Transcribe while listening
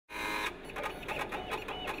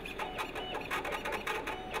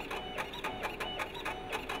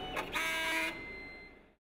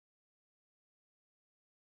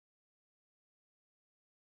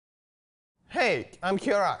Hey, I'm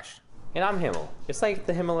Kirash. And I'm Himmel. It's like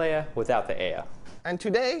the Himalaya without the Aya. And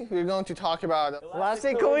today we're going to talk about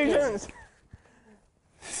elastic collisions.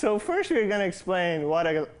 So first we're going to explain what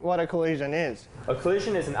a collision is. A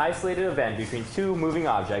collision is an isolated event between two moving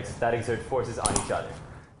objects that exert forces on each other.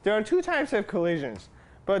 There are two types of collisions,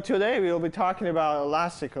 but today we'll be talking about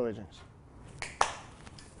elastic collisions.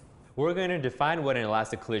 We're going to define what an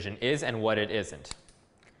elastic collision is and what it isn't.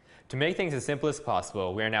 To make things as simple as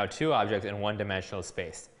possible, we are now two objects in one-dimensional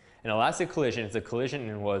space. An elastic collision is a collision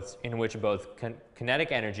in which both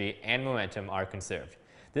kinetic energy and momentum are conserved.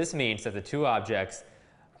 This means that the two objects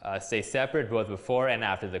stay separate both before and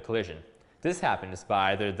after the collision. This happens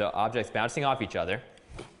by either the objects bouncing off each other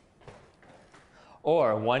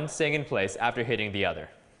or one staying in place after hitting the other.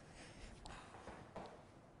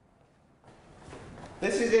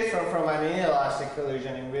 This is different from an inelastic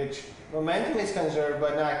collision in which momentum is conserved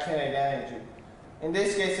but not kinetic energy. In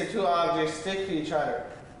this case, the two objects stick to each other.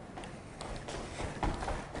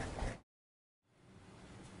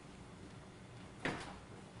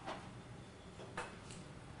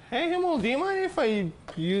 Hey Himmel, do you mind if I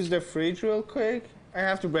use the fridge real quick? I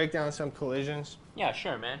have to break down some collisions. Yeah,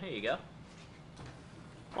 sure, man. Here you go.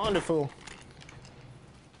 Wonderful.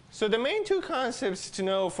 So the main two concepts to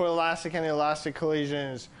know for elastic and inelastic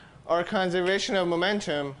collisions are conservation of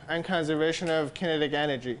momentum and conservation of kinetic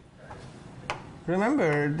energy.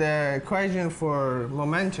 Remember, the equation for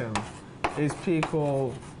momentum is P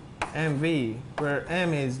equal mv, where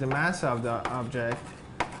m is the mass of the object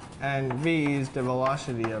and v is the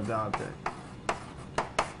velocity of the object.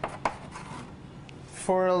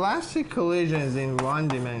 For elastic collisions in one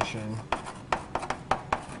dimension,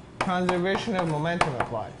 conservation of momentum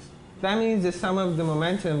applies. That means the sum of the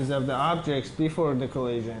momentums of the objects before the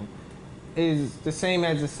collision is the same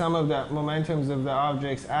as the sum of the momentums of the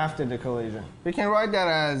objects after the collision. We can write that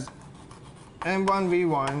as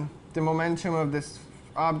m1v1, the momentum of this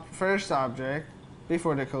first object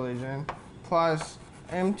before the collision, plus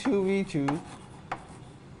m2v2,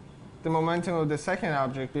 the momentum of the second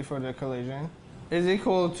object before the collision, is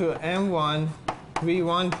equal to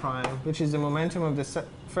m1v1 prime, which is the momentum of the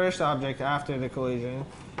first object after the collision,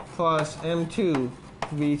 plus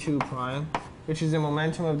m2v2 prime, which is the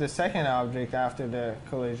momentum of the second object after the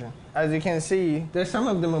collision. As you can see, the sum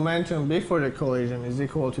of the momentum before the collision is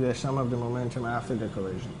equal to the sum of the momentum after the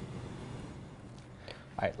collision.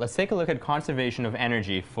 All right, let's take a look at conservation of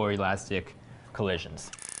energy for elastic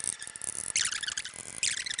collisions.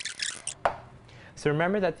 So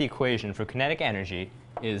remember that the equation for kinetic energy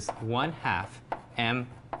is 1/2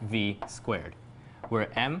 mv squared, where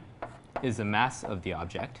m is the mass of the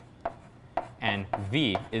object and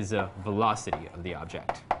v is the velocity of the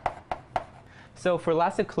object. So for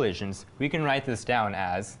elastic collisions, we can write this down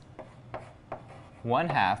as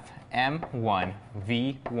 1/2 m1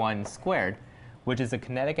 v1 squared, which is the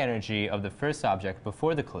kinetic energy of the first object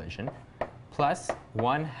before the collision, plus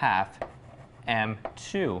 1/2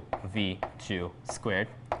 m2 v2 squared,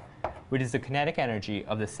 which is the kinetic energy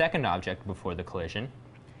of the second object before the collision,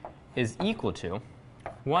 is equal to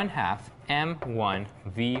 1/2 m1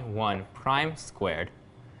 v1 prime squared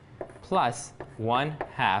plus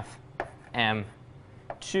 1/2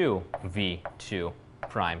 m2 v2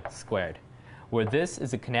 prime squared, where this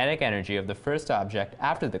is the kinetic energy of the first object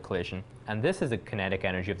after the collision, and this is the kinetic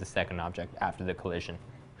energy of the second object after the collision.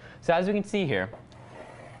 So as we can see here,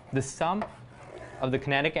 the sum of the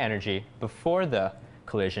kinetic energy before the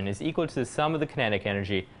collision is equal to the sum of the kinetic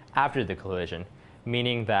energy after the collision,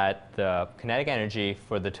 meaning that the kinetic energy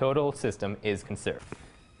for the total system is conserved.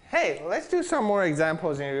 Hey, let's do some more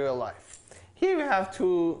examples in real life. Here we have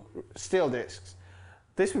two still disks.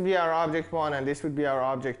 This would be our object 1 and this would be our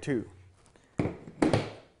object 2.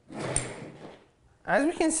 As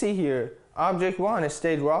we can see here, object 1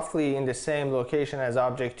 stayed roughly in the same location as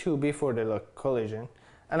object 2 before the collision,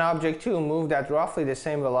 and object 2 moved at roughly the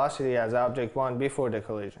same velocity as object 1 before the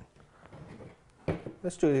collision.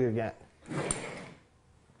 Let's do it again.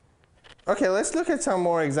 Okay, let's look at some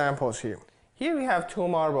more examples here. Here we have two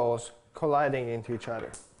marbles colliding into each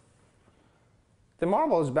other. The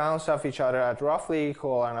marbles bounce off each other at roughly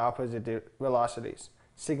equal and opposite velocities,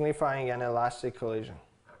 signifying an elastic collision.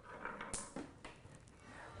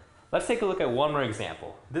 Let's take a look at one more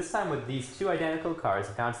example, this time with these two identical cars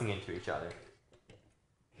bouncing into each other.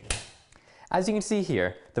 As you can see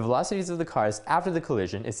here, the velocities of the cars after the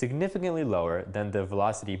collision is significantly lower than the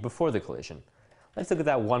velocity before the collision. Let's look at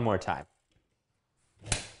that one more time.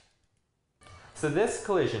 So this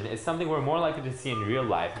collision is something we're more likely to see in real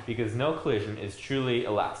life because no collision is truly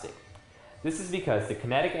elastic. This is because the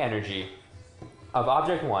kinetic energy of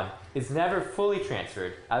object 1 is never fully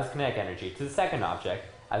transferred as kinetic energy to the second object,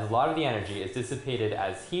 as a lot of the energy is dissipated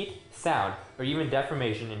as heat, sound, or even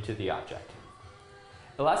deformation into the object.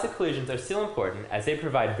 Elastic collisions are still important as they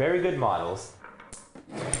provide very good models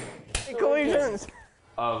Collisions!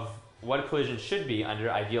 of what collisions should be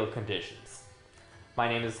under ideal conditions. My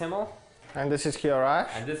name is Himmel, And this is Kiyorash.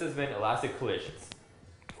 and this has been Elastic Collisions.